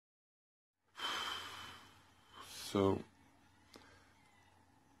So,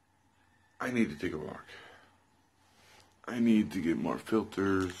 I need to take a walk. I need to get more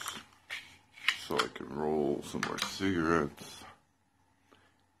filters so I can roll some more cigarettes.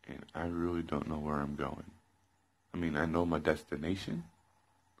 And I really don't know where I'm going. I mean, I know my destination,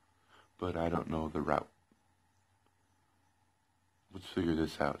 but I don't know the route. Let's figure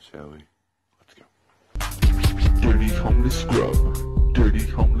this out, shall we? Let's go. Dirty homeless scrub, dirty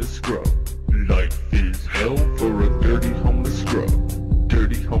homeless scrub. Life is hell for a dirty homeless scrub.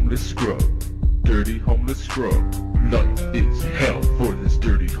 Dirty homeless scrub, dirty homeless scrub. Life is hell for this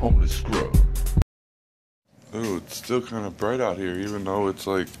dirty homeless scrub. Oh, it's still kind of bright out here, even though it's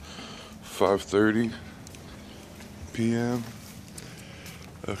like 5:30 p.m.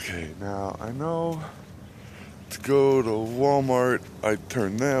 Okay, now I know to go to Walmart, I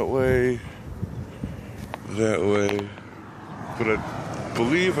turn that way, but I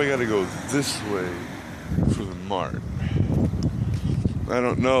believe I gotta go this way for the mart. I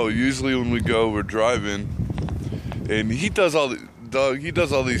don't know, usually when we go, we're driving, and he does all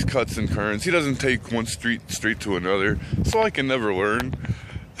these cuts and turns. He doesn't take one street straight to another, so I can never learn.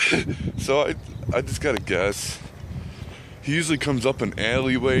 So I just gotta guess. He usually comes up an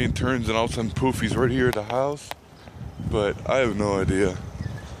alleyway and turns, and all of a sudden, poof, he's right here at the house. But I have no idea.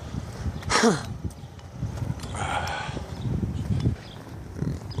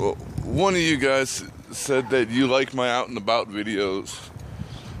 Well, one of you guys said that you like my out and about videos.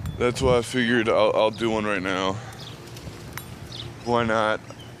 That's why I figured I'll do one right now. Why not?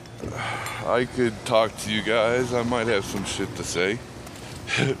 I could talk to you guys. I might have some shit to say.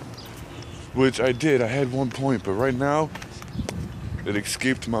 Which I did. I had one point, but right now, it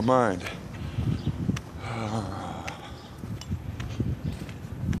escaped my mind.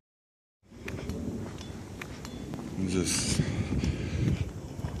 I'm just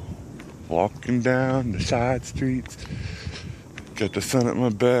walking down the side streets. Got the sun at my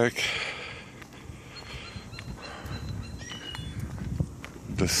back.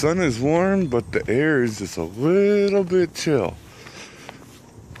 The sun is warm, but the air is just a little bit chill.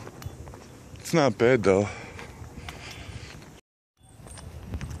 It's not bad though.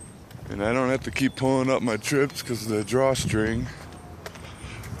 And I don't have to keep pulling up my trips because of the drawstring.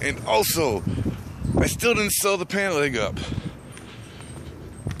 And also, I still didn't sew the pant leg up.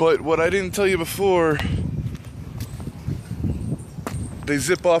 But what I didn't tell you before, they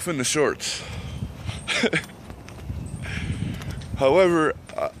zip off into shorts. However,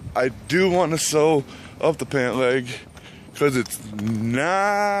 I do want to sew up the pant leg because it's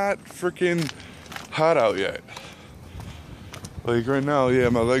not freaking hot out yet. Like right now, yeah,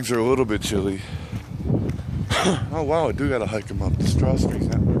 my legs are a little bit chilly. Oh wow, I do gotta hike them up. The drawstring's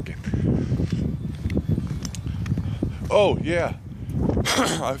not working. Oh yeah,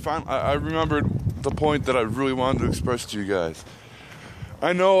 I remembered the point that I really wanted to express to you guys.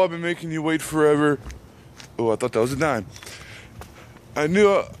 I know I've been making you wait forever. Oh, I thought that was a dime. I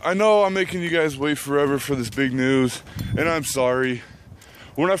know I'm making you guys wait forever for this big news, and I'm sorry.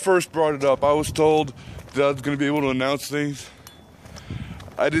 When I first brought it up, I was told that I was going to be able to announce things.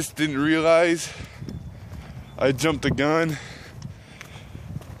 I just didn't realize. I jumped the gun.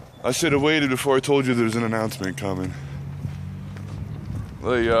 I should have waited before I told you there's an announcement coming.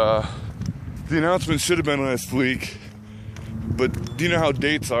 Like, the announcement should have been last week, but do you know how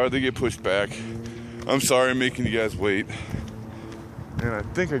dates are? They get pushed back. I'm sorry I'm making you guys wait. And I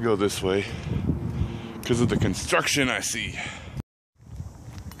think I go this way because of the construction I see.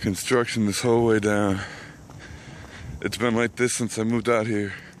 Construction this whole way down. It's been like this since I moved out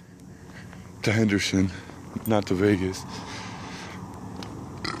here to Henderson, not to Vegas.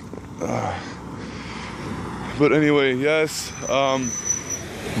 But anyway, yes,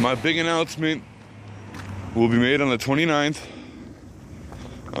 my big announcement will be made on the 29th.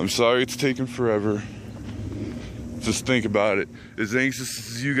 I'm sorry it's taken forever. Just think about it. As anxious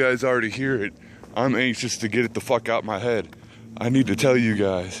as you guys are to hear it, I'm anxious to get it the fuck out my head. I need to tell you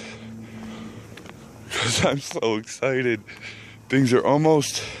guys. Because I'm so excited. Things are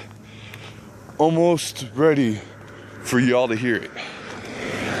almost ready for y'all to hear it.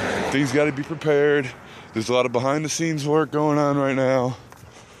 Things got to be prepared. There's a lot of behind the scenes work going on right now.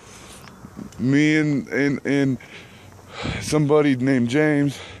 Me and somebody named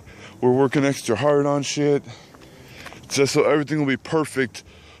James, we're working extra hard on shit. Just so everything will be perfect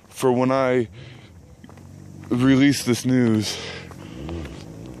for when I release this news.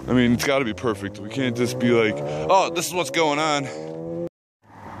 I mean, it's got to be perfect. We can't just be like, oh, this is what's going on,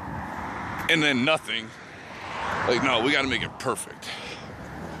 and then nothing. Like, no, we got to make it perfect.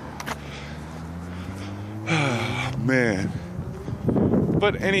 Man.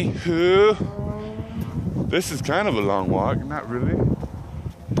 But anywho, This is kind of a long walk, not really.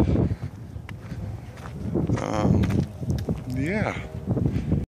 Yeah.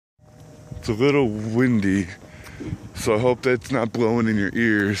 It's a little windy, so I hope that's not blowing in your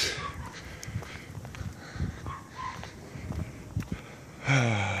ears.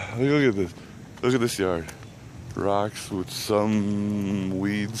 Look at this. Look at this yard. Rocks with some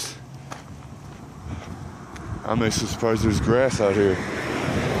weeds. I'm actually surprised there's grass out here.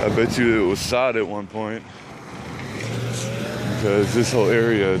 I bet you it was sod at one point. Because this whole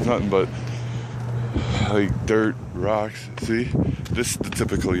area is nothing but like dirt, rocks. See? This is the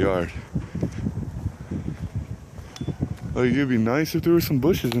typical yard. Like, it'd be nice if there were some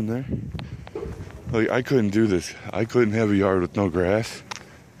bushes in there. Like, I couldn't do this. I couldn't have a yard with no grass.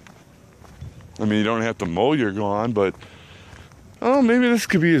 I mean, you don't have to mow your lawn, but oh, maybe this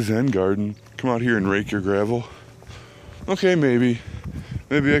could be a Zen garden. Come out here and rake your gravel. Okay, maybe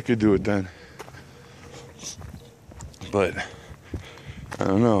I could do it then. But I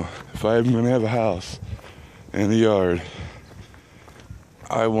don't know. If I'm gonna have a house and a yard,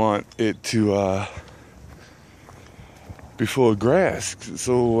 I want it to be full of grass,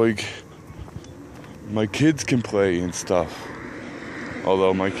 so like my kids can play and stuff.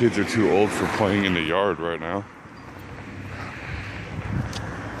 Although my kids are too old for playing in the yard right now.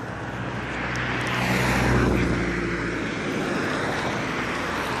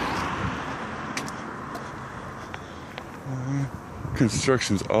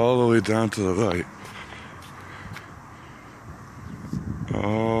 Construction's all the way down to the light.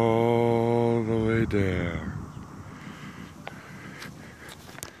 All the way down.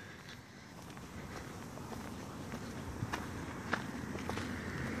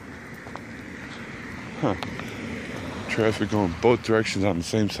 Huh. Traffic going both directions on the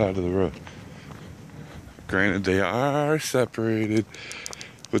same side of the road. Granted, they are separated,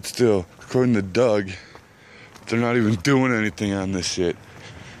 but still, according to Doug, they're not even doing anything on this shit.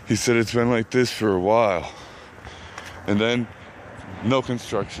 He said it's been like this for a while. And then, no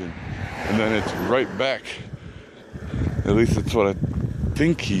construction. And then it's right back. At least that's what I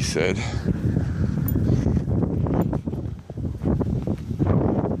think he said.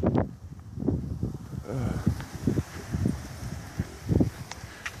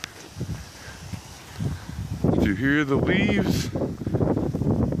 Did you hear the leaves?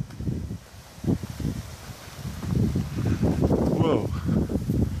 Whoa.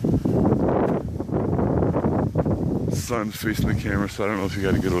 The sun's facing the camera, so I don't know if you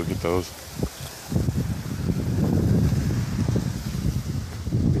got a good look at those.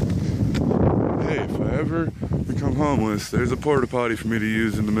 Hey, if I ever become homeless, there's a porta potty for me to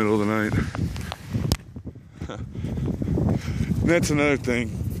use in the middle of the night. And that's another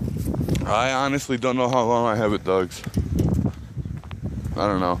thing. I honestly don't know how long I have it, Doug's. I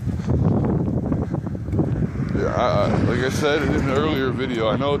don't know. Yeah, like I said in an earlier video,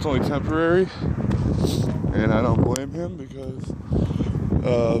 I know it's only temporary, and I don't blame him because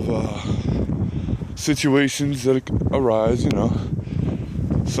of situations that arise, you know.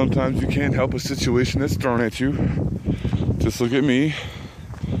 Sometimes you can't help a situation that's thrown at you. Just look at me.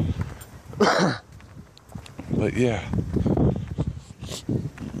 But yeah.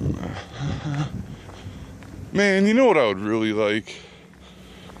 Man, you know what I would really like?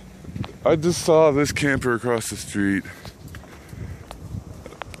 I just saw this camper across the street.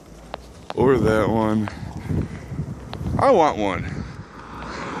 Or that one. I want one.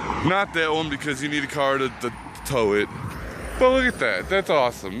 Not that one because you need a car to tow it. But look at that. That's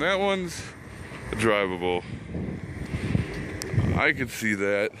awesome. That one's drivable. I could see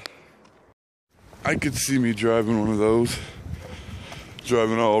that. I could see me driving one of those.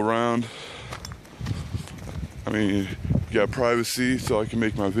 Driving all around. I mean, you got privacy so I can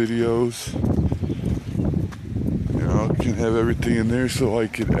make my videos. You know, I can have everything in there so I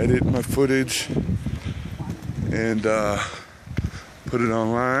can edit my footage and put it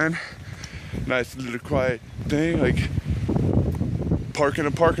online. Nice little quiet thing, like park in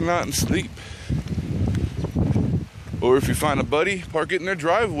a parking lot and sleep. Or if you find a buddy, park it in their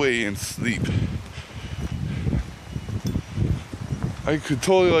driveway and sleep. I could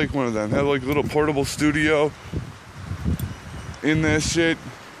totally like one of them. Have like a little portable studio in that shit.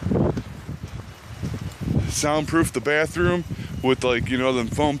 Soundproof the bathroom with like, you know, them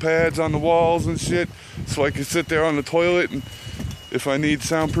foam pads on the walls and shit. So I can sit there on the toilet and if I need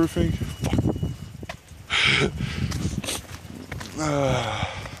soundproofing.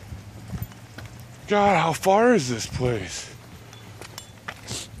 God, how far is this place?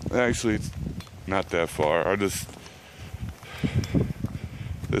 Actually, it's not that far. This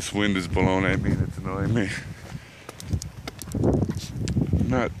wind is blowing at me and it's annoying me. I'm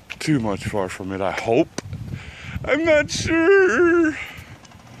not too much far from it, I hope. I'm not sure.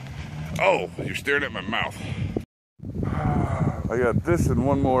 Oh, you're staring at my mouth. I got this and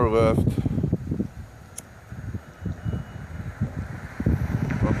one more left.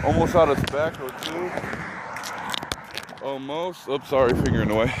 I'm almost out of tobacco too. Almost. Oops, sorry, finger in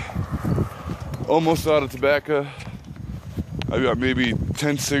the way. Almost out of tobacco. I've got maybe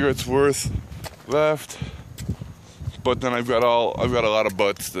 10 cigarettes worth left. But then I've got a lot of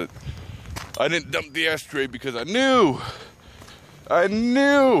butts that I didn't dump the ashtray because I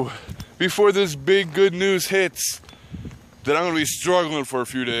knew before this big good news hits that I'm gonna be struggling for a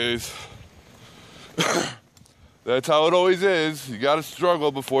few days. That's how it always is. You gotta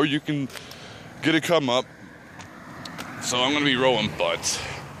struggle before you can get a come up. So I'm gonna be rolling butts.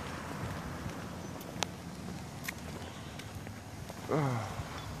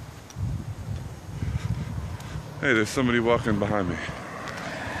 Hey, there's somebody walking behind me.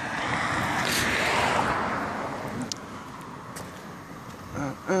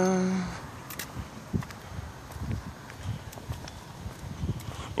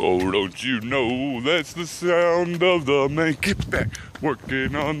 Oh, don't you know that's the sound of the man? Get back,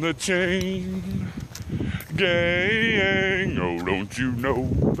 working on the chain gang. Oh, don't you know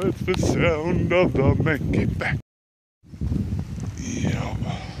that's the sound of the man? Get back. Yeah.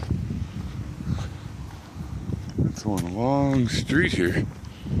 It's one long street here.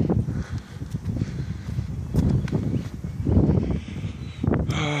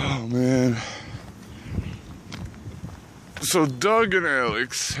 Oh, man. So Doug and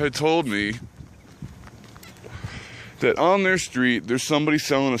Alex had told me that on their street there's somebody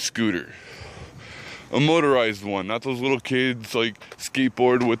selling a scooter. A motorized one, not those little kids like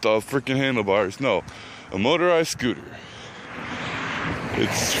skateboard with the freaking handlebars. No, a motorized scooter.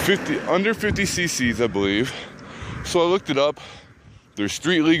 It's under 50 cc's, I believe. So I looked it up. They're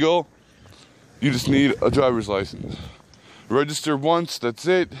street legal. You just need a driver's license. Register once, that's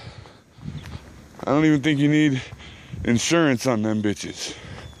it. I don't even think you need insurance on them bitches.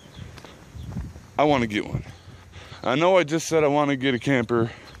 I want to get one. I know I just said I want to get a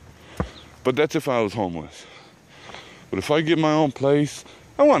camper, but that's if I was homeless. But if I get my own place,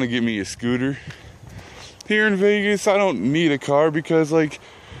 I want to get me a scooter. Here in Vegas, I don't need a car because, like,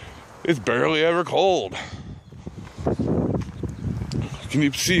 it's barely ever cold. Can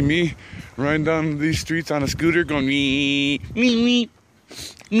you see me riding down these streets on a scooter going me?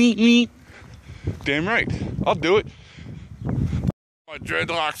 Damn right, I'll do it. My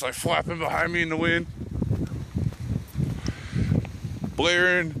dreadlocks like flapping behind me in the wind.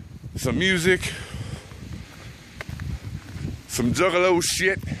 Blaring some music. Some juggalo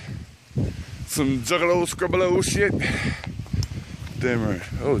shit. Some juggalo scrubbalo shit. Damn right.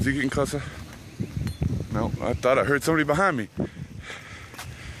 Oh, is he getting closer? No, I thought I heard somebody behind me.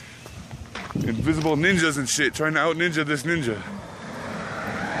 Invisible ninjas and shit, trying to out ninja this ninja.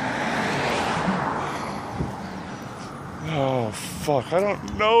 Oh fuck, I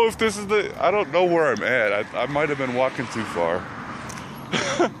don't know if this is I don't know where I'm at. I might have been walking too far.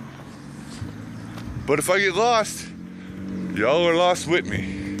 But if I get lost, y'all are lost with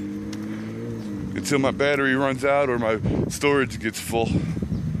me. Until my battery runs out or my storage gets full.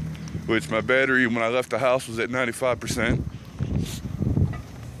 Which my battery when I left the house was at 95%.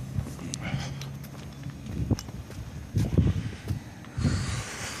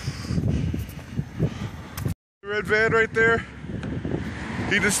 Red van right there,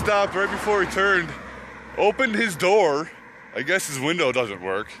 he just stopped right before he turned, opened his door, I guess his window doesn't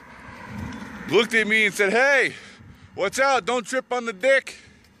work, looked at me and said, "Hey, watch out, don't trip on the dick."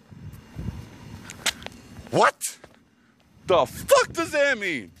 What the fuck does that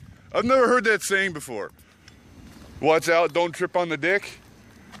mean? I've never heard that saying before. Watch out, don't trip on the dick.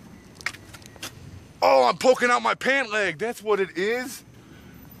 Oh, I'm poking out my pant leg, that's what it is?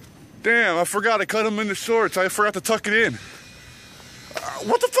 Damn, I forgot I cut him in the shorts. I forgot to tuck it in.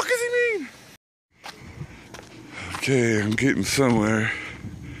 What the fuck does he mean? Okay, I'm getting somewhere.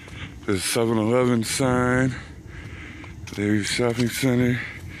 There's a 7-Eleven sign. There's shopping center.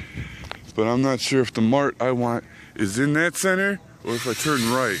 But I'm not sure if the mart I want is in that center or if I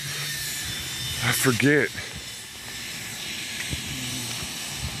turn right. I forget.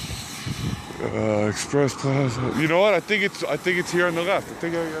 Express Plaza. You know what? I think it's here on the left. I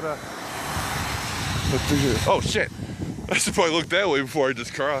think I gotta. Oh shit! I should probably look that way before I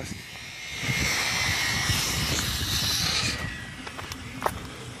just cross.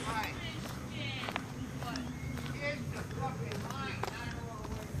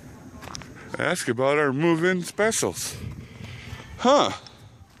 Ask about our move-in specials. Huh?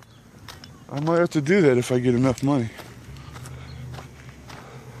 I might have to do that if I get enough money.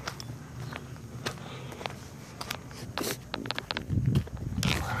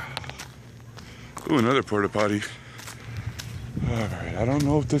 Ooh, another porta potty. Alright, I don't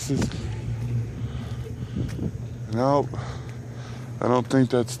know if this is... No, I don't think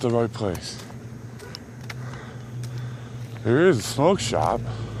that's the right place. There is a smoke shop.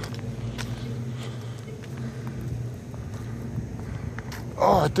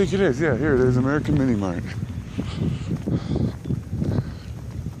 Oh, I think it is. Yeah, here it is, American Mini Mart.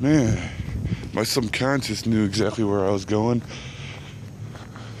 Man, my subconscious knew exactly where I was going.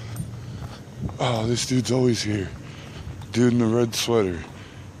 Oh, this dude's always here. Dude in the red sweater.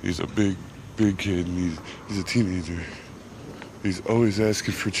 He's a big kid, and he's a teenager. He's always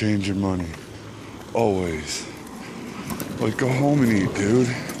asking for change and money. Always. Like, go home and eat,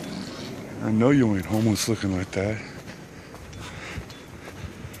 dude. I know you ain't homeless looking like that.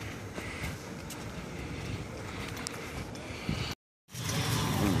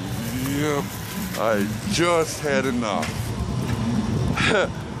 Yep, I just had enough.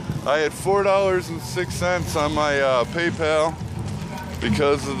 I had $4.06 on my PayPal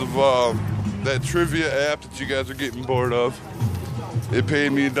because of that trivia app that you guys are getting bored of. It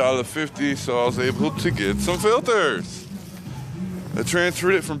paid me $1.50, so I was able to get some filters. I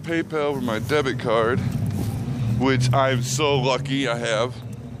transferred it from PayPal over my debit card, which I'm so lucky I have.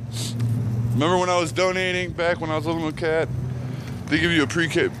 Remember when I was donating back when I was living with Kat? They give you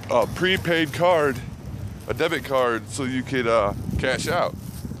a prepaid card, a debit card, so you could cash out.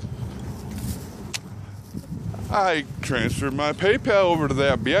 I transferred my PayPal over to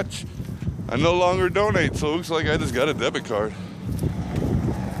that bitch. I no longer donate, so it looks like I just got a debit card.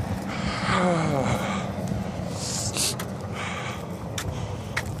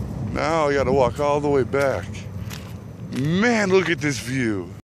 Now I gotta walk all the way back. Man, look at this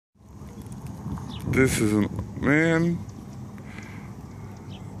view. This isn't, man.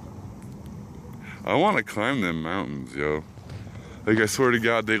 I want to climb them mountains, yo. Like, I swear to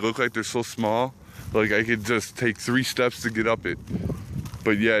God, they look like they're so small. Like, I could just take 3 steps to get up it.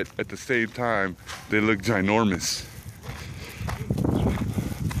 But yet, at the same time, they look ginormous.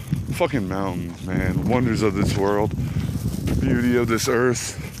 Fucking mountains, man. Wonders of this world. The beauty of this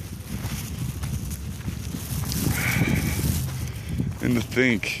earth. And to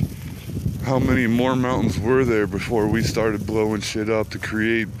think how many more mountains were there before we started blowing shit up to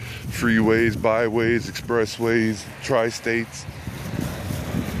create freeways, byways, expressways, tri-states.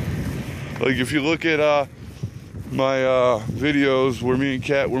 Like, if you look at my videos where me and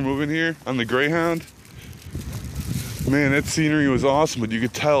Kat were moving here on the Greyhound, man, that scenery was awesome, but you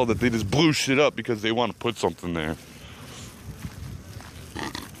could tell that they just blew shit up because they want to put something there.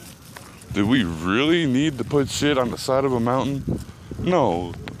 Did we really need to put shit on the side of a mountain?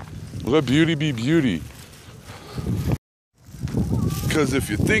 No. Let beauty be beauty. Because if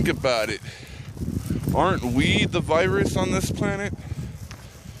you think about it, aren't we the virus on this planet?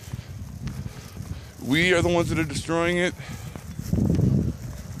 We are the ones that are destroying it.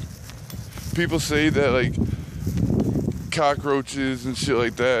 People say that, like, cockroaches and shit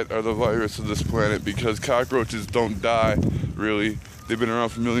like that are the virus of this planet because cockroaches don't die, really. They've been around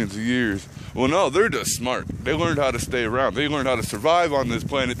for millions of years. Well, no, they're just smart. They learned how to stay around. They learned how to survive on this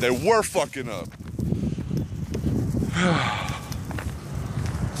planet that we're fucking up.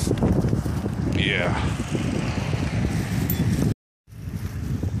 Yeah.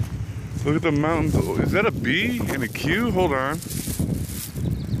 Look at the mountains. Is that a B and a Q? Hold on.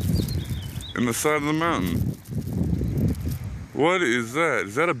 In the side of the mountain. What is that?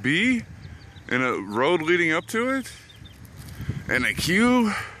 Is that a B? And a road leading up to it? And a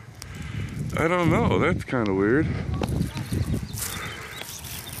Q? I don't know. That's kind of weird.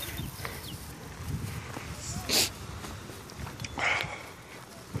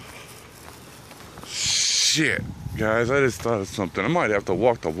 Shit. Guys, I just thought of something. I might have to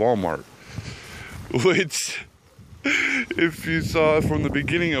walk to Walmart. Which, if you saw from the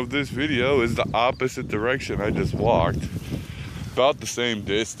beginning of this video, is the opposite direction I just walked. About the same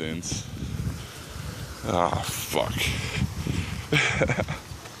distance. Ah, fuck.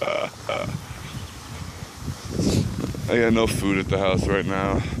 I got no food at the house right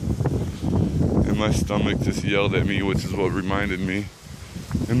now. And my stomach just yelled at me, which is what reminded me.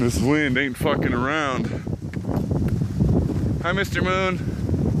 And this wind ain't fucking around. Hi, Mr. Moon.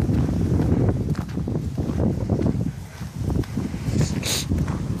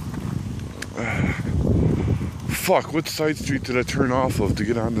 Fuck, what side street did I turn off of to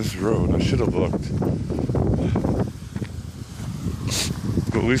get on this road? I should have looked.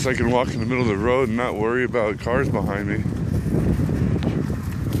 But at least I can walk in the middle of the road and not worry about cars behind me.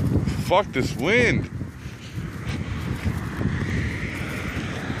 Fuck this wind.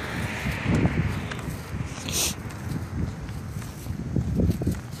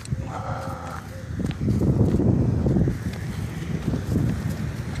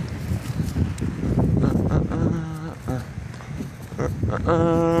 I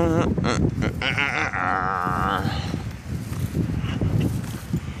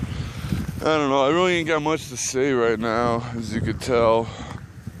don't know, I really ain't got much to say right now, as you could tell.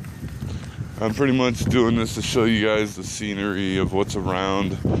 I'm pretty much doing this to show you guys the scenery of what's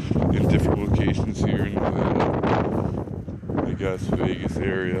around in different locations here in the Las Vegas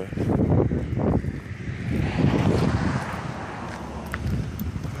area.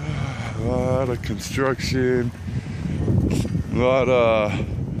 A lot of construction, a lot of,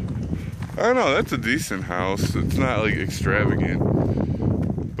 I don't know, that's a decent house. It's not like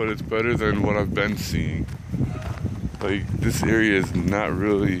extravagant, but it's better than what I've been seeing. Like, this area is not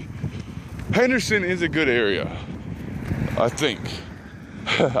really, Henderson is a good area, I think.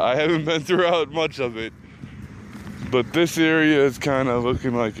 I haven't been throughout much of it, but this area is kind of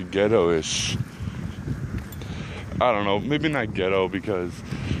looking like a ghetto-ish. I don't know, maybe not ghetto because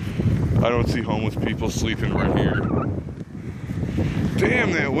I don't see homeless people sleeping right here.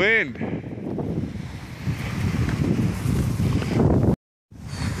 Damn, that wind!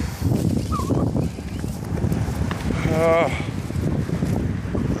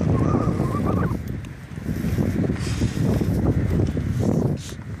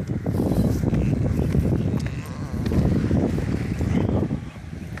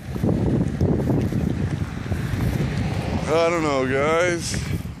 I don't know, guys.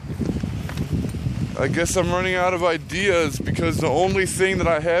 I guess I'm running out of ideas because the only thing that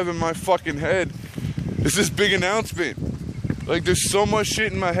I have in my fucking head is this big announcement. Like, there's so much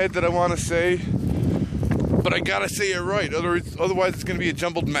shit in my head that I want to say, but I gotta say it right, otherwise it's gonna be a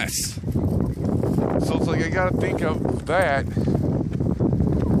jumbled mess. So it's like I gotta think of that,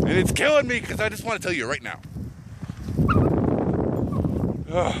 and it's killing me because I just want to tell you right now.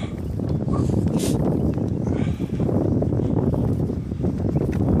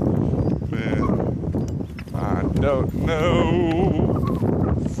 Don't know,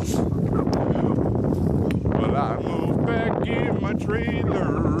 but I moved back in my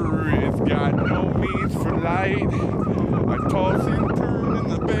trailer. It's got no means for light. I toss and turn in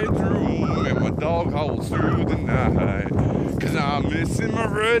the bedroom, and my dog howls through the night. Cause I'm missing my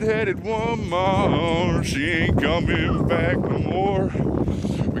red-headed woman. She ain't coming back no more.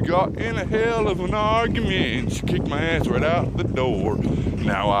 We got in a hell of an argument. She kicked my ass right out the door.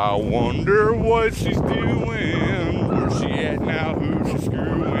 Now I wonder what she's doing. Where's she at now? Who's she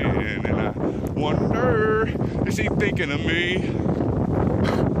screwing? And I wonder, is she thinking of me?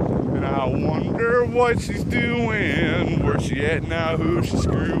 And I wonder what she's doing. Where's she at now? Who's she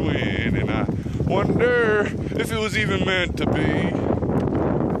screwing? And I wonder if it was even meant to be.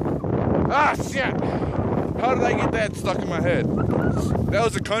 Ah, shit! How did I get that stuck in my head? That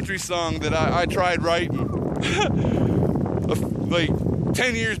was a country song that I tried writing like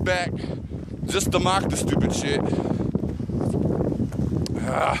 10 years back, just to mock the stupid shit.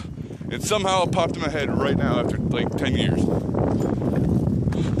 And somehow it popped in my head right now after like 10 years.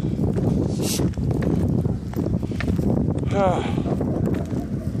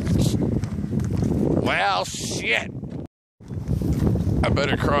 Well, shit. I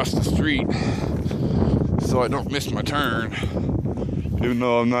better cross the street so I don't miss my turn, even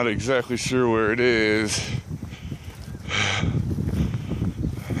though I'm not exactly sure where it is.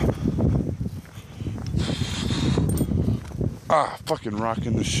 Ah, fucking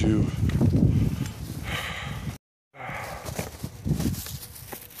rocking the shoe.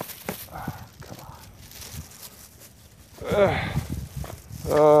 Come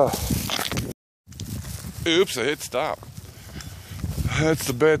on. Oops, I hit stop. That's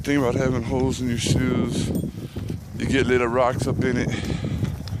the bad thing about having holes in your shoes. You get little rocks up in it.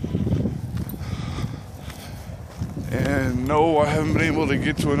 And no, I haven't been able to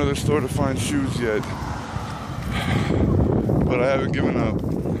get to another store to find shoes yet. But I haven't given up.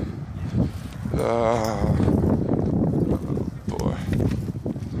 Boy.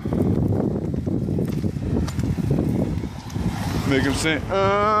 Make him say,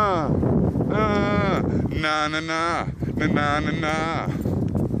 na na na, na na na na.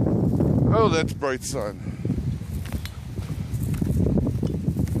 Oh, that's Bright Sun.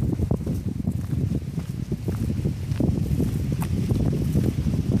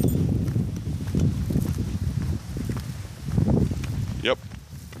 Yep.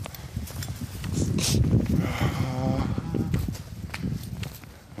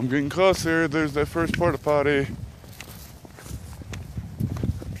 I'm getting closer. There's that first porta potty.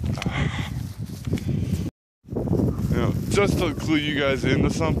 You know, just to clue you guys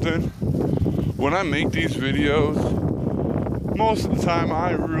into something, when I make these videos, most of the time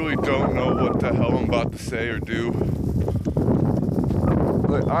I really don't know what the hell I'm about to say or do.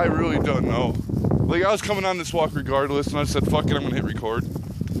 Like, I really don't know. Like, I was coming on this walk regardless, and I said, fuck it, I'm gonna hit record.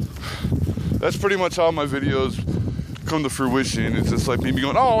 That's pretty much how my videos come to fruition. It's just like me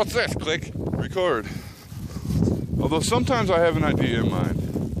going, oh, what's this? Click, record. Although sometimes I have an idea in mind.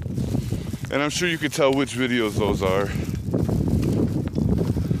 And I'm sure you can tell which videos those are.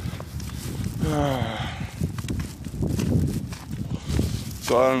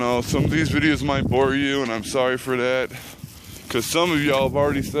 So I don't know, some of these videos might bore you, and I'm sorry for that. Because some of y'all have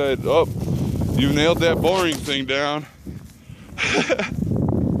already said, oh, you nailed that boring thing down.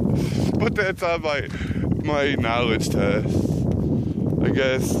 But that's on my knowledge test. I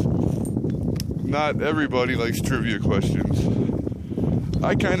guess not everybody likes trivia questions.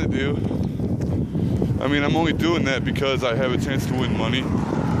 I kind of do. I mean, I'm only doing that because I have a chance to win money.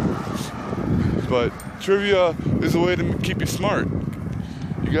 But trivia is a way to keep you smart.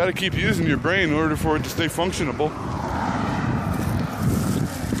 You gotta keep using your brain in order for it to stay functionable.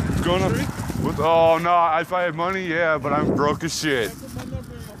 What's going on? Oh no, if I had money, yeah, but I'm broke as shit.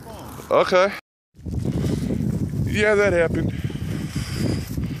 Okay. Yeah, that happened.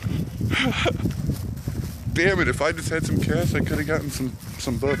 Damn it, if I just had some cash, I could have gotten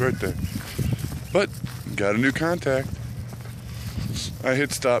some bud right there. But, got a new contact. I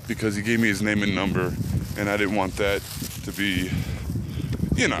hit stop because he gave me his name and number, and I didn't want that to be,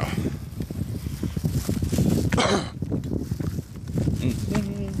 you know.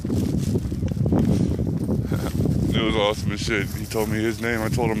 It was awesome as shit. He told me his name, I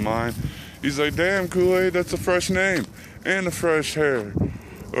told him mine. He's like, damn, Kool-Aid, that's a fresh name. And a fresh hair.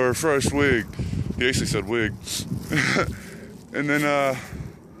 Or a fresh wig. He actually said wig. And then,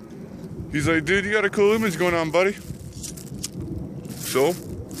 he's like, dude, you got a cool image going on, buddy. So,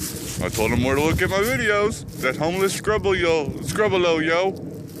 I told him where to look at my videos. That homeless scrubbalo, yo.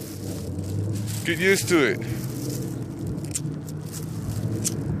 Get used to it.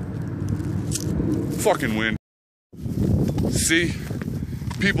 Fucking win. See,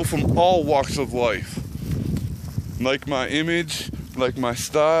 people from all walks of life like my image, like my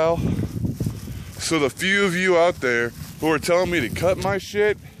style. So the few of you out there who are telling me to cut my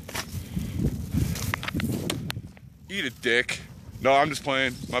shit, eat a dick. No, I'm just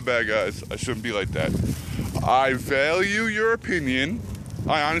playing. My bad, guys. I shouldn't be like that. I value your opinion.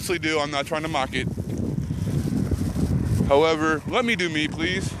 I honestly do. I'm not trying to mock it. However, let me do me,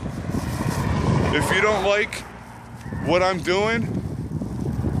 please. If you don't like what I'm doing,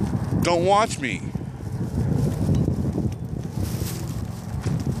 don't watch me.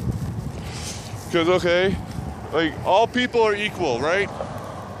 Because, okay, like, all people are equal, right?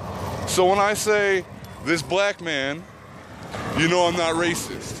 So when I say this black man, you know I'm not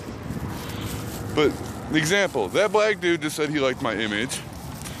racist. But, example, that black dude just said he liked my image.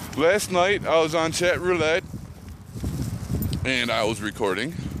 Last night, I was on chat roulette, and I was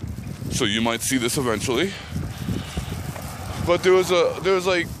recording. So you might see this eventually. But there was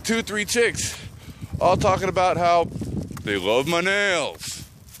like 2-3 chicks all talking about how they love my nails,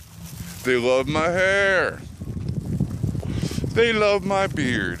 they love my hair, they love my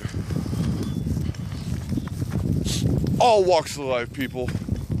beard. All walks of life, people.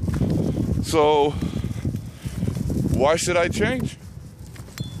 So why should I change?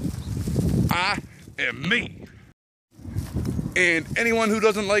 I am me. And anyone who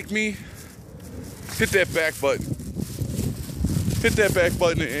doesn't like me, hit that back button. Hit that back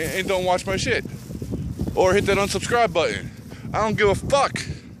button and don't watch my shit. Or hit that unsubscribe button. I don't give a fuck.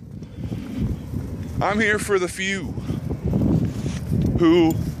 I'm here for the few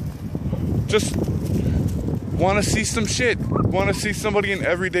who just want to see some shit. Want to see somebody in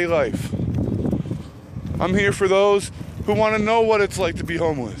everyday life. I'm here for those who want to know what it's like to be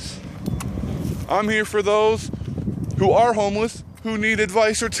homeless. I'm here for those who are homeless, who need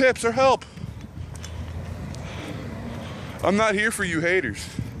advice or tips or help. I'm not here for you haters.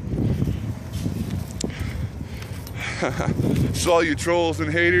 So all you trolls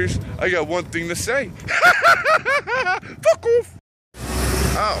and haters, I got one thing to say. Fuck off.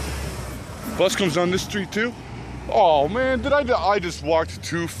 Ow. Bus comes down this street too? Oh man, I just walked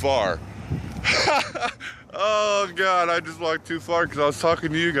too far. Oh God, I just walked too far because I was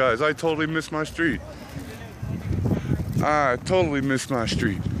talking to you guys. I totally missed my street. I totally missed my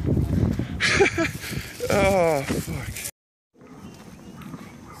street. Oh, fuck.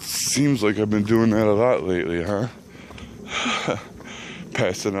 Seems like I've been doing that a lot lately, huh?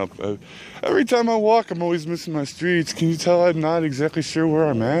 Passing up. Every time I walk, I'm always missing my streets. Can you tell I'm not exactly sure where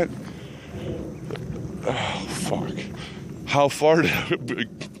I'm at? Oh, fuck. How far ago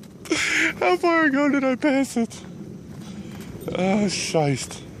did I pass it? Oh,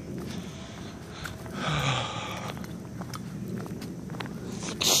 shite.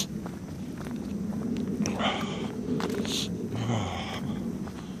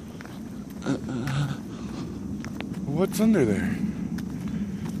 What's under there?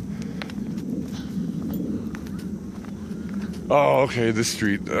 Oh, okay, this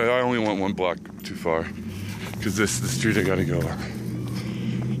street. I only went one block too far. Because this is the street I gotta go on.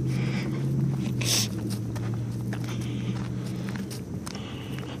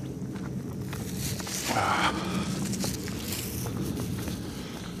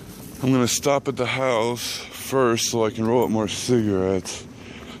 I'm gonna stop at the house first so I can roll up more cigarettes.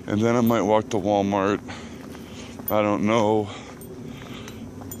 And then I might walk to Walmart. I don't know.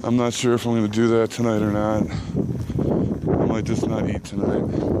 I'm not sure if I'm gonna do that tonight or not. I might just not eat tonight.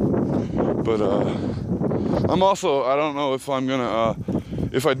 But I'm also, I don't know if I'm gonna,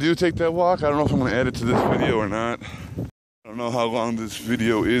 if I do take that walk, I don't know if I'm gonna add it to this video or not. I don't know how long this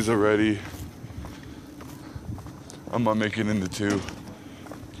video is already. I'm gonna make it into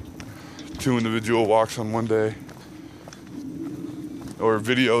two individual walks on one day. Or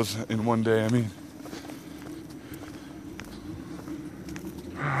videos in one day, I mean.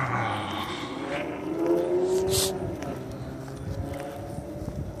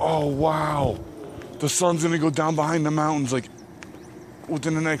 Oh, wow. The sun's gonna go down behind the mountains like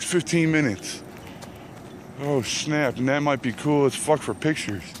within the next 15 minutes. Oh, snap. And that might be cool as fuck for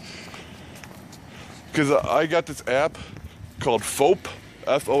pictures. Because I got this app called FOAP,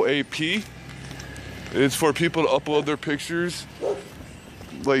 F-O-A-P. It's for people to upload their pictures.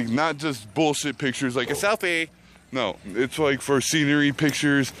 Like, not just bullshit pictures like a selfie. No, it's like for scenery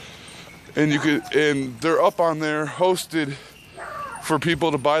pictures. And and they're up on there, hosted for people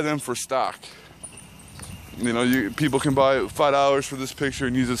to buy them for stock. You know, people can buy $5 for this picture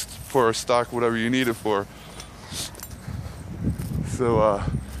and use it for a stock, whatever you need it for. So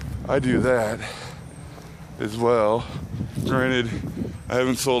I do that as well. Granted, I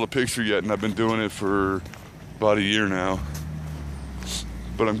haven't sold a picture yet, and I've been doing it for about a year now.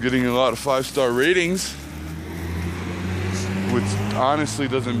 But I'm getting a lot of 5-star ratings, which honestly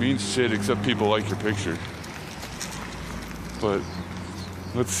doesn't mean shit except people like your picture. But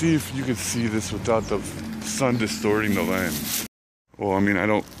let's see if you can see this without the sun distorting the lens. Well, I mean, I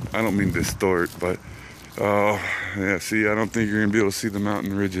don't mean distort, but yeah, see, I don't think you're gonna be able to see the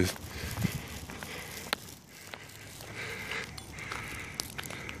mountain ridges.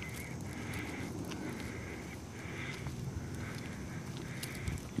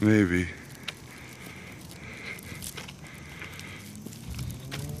 Maybe.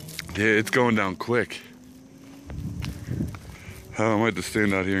 Yeah, it's going down quick. I might just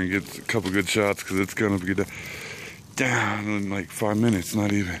stand out here and get a couple good shots because it's gonna be down in like 5 minutes,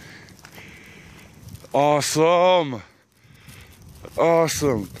 not even. Awesome!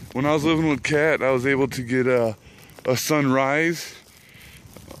 Awesome. When I was living with Kat, I was able to get a sunrise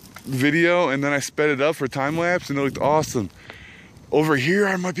video, and then I sped it up for time lapse and it looked awesome. Over here,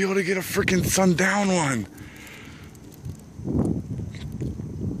 I might be able to get a freaking sundown one.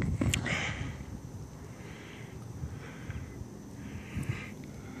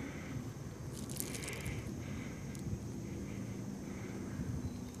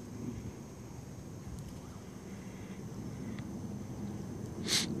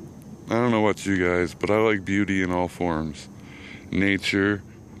 I don't know about you guys, but I like beauty in all forms. Nature,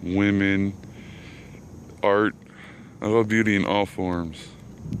 women, art. I love beauty in all forms.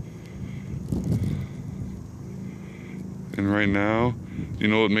 And right now, you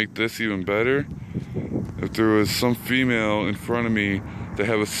know what would make this even better? If there was some female in front of me to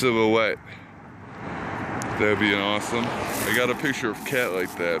have a silhouette. That'd be awesome. I got a picture of Kat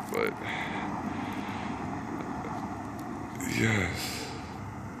like that, but yes.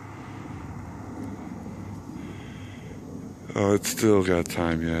 Oh, it's still got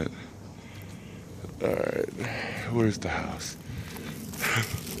time yet. Alright, where's the house?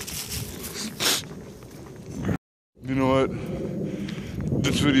 You know what?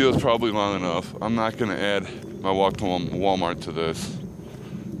 This video is probably long enough. I'm not gonna add my walk to Walmart to this.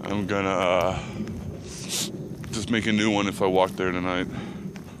 I'm gonna just make a new one if I walk there tonight.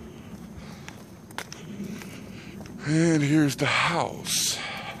 And here's the house.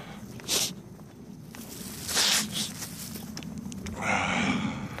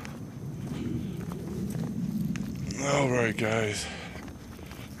 Alright guys,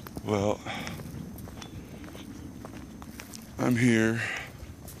 well, I'm here,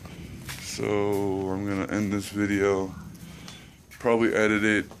 so I'm gonna end this video, probably edit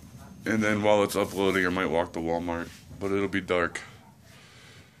it, and then while it's uploading I might walk to Walmart, but it'll be dark,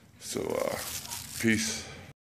 so peace.